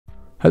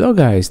Hello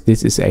guys,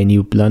 this is a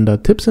new Blender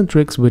tips and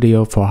tricks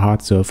video for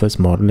hard surface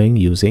modeling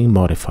using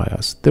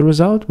modifiers. The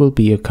result will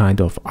be a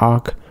kind of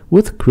arc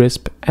with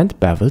crisp and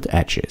beveled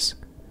edges.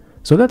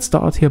 So let's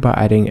start here by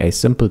adding a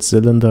simple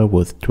cylinder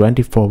with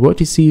 24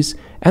 vertices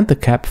and the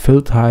cap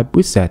fill type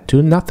we set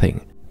to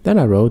nothing. Then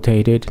I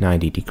rotate it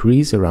 90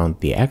 degrees around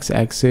the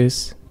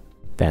x-axis,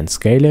 then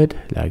scale it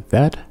like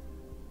that.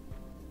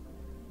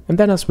 And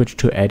then I switch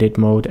to edit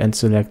mode and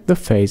select the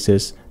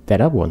faces that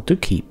I want to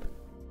keep.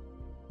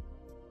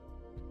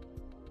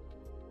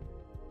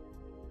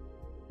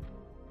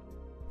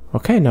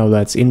 Okay, now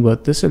let's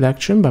invert the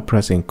selection by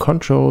pressing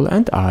Ctrl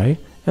and I,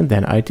 and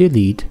then I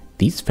delete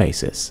these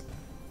faces.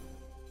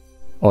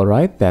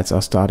 Alright, that's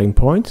our starting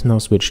point. Now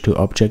switch to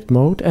object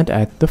mode and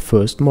add the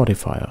first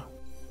modifier.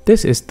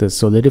 This is the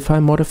Solidify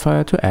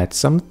modifier to add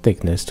some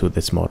thickness to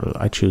this model.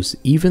 I choose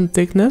even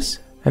thickness,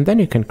 and then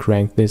you can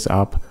crank this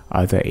up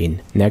either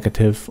in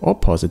negative or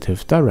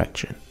positive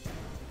direction.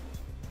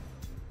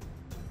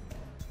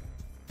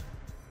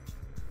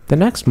 The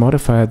next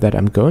modifier that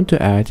I'm going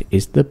to add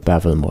is the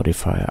Bevel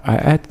modifier. I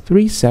add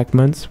 3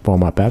 segments for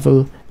my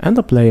bevel and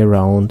I play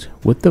around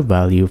with the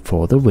value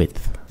for the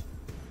width.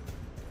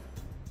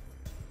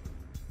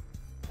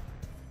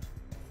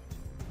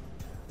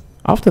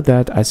 After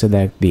that I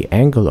select the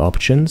angle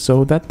option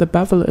so that the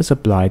bevel is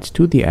applied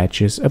to the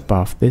edges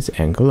above this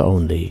angle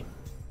only.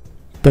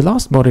 The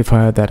last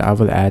modifier that I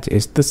will add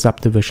is the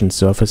Subdivision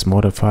Surface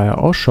Modifier,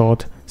 or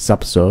short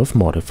Subsurf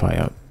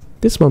modifier.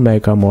 This will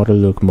make our model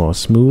look more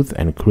smooth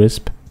and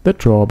crisp. The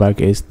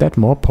drawback is that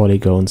more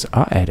polygons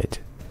are added.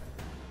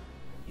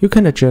 You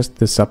can adjust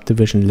the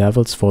subdivision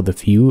levels for the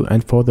view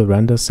and for the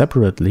render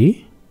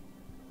separately.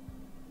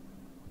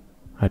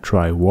 I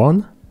try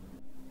 1,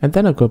 and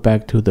then I go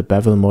back to the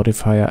Bevel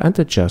modifier and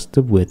adjust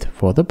the width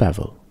for the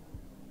bevel.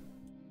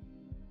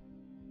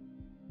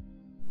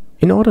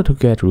 In order to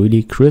get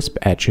really crisp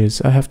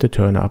edges, I have to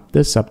turn up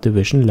the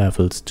subdivision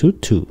levels to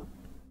 2.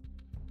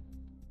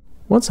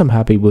 Once I'm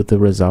happy with the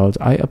result,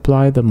 I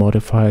apply the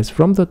modifiers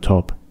from the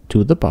top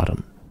to the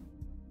bottom.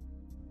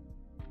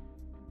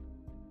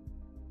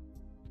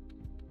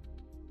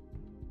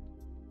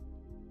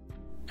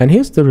 And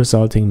here's the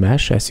resulting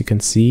mesh. As you can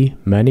see,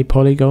 many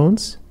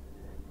polygons,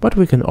 but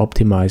we can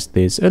optimize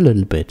this a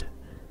little bit.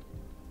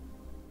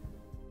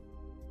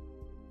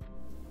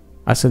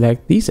 I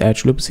select these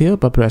edge loops here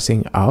by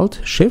pressing Alt,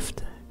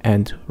 Shift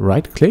and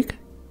right click,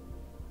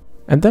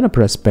 and then I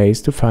press space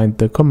to find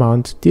the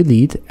command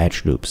delete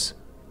edge loops.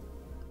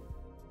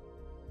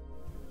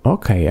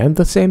 Okay, and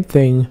the same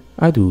thing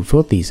I do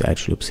for these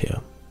edge loops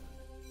here.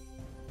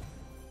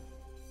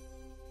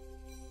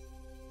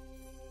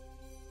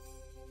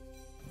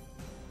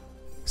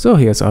 So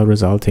here's our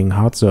resulting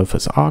hard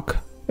surface arc,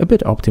 a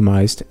bit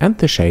optimized, and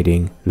the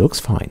shading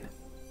looks fine.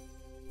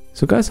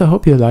 So guys, I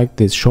hope you liked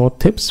these short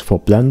tips for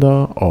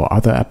Blender or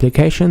other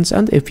applications,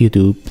 and if you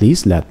do,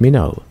 please let me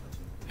know.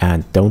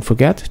 And don't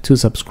forget to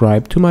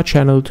subscribe to my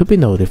channel to be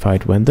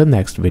notified when the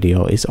next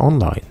video is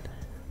online.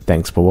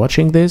 Thanks for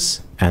watching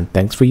this, and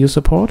thanks for your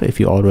support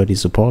if you already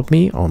support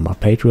me on my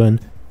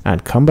Patreon,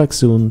 and come back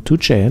soon to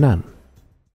J&M.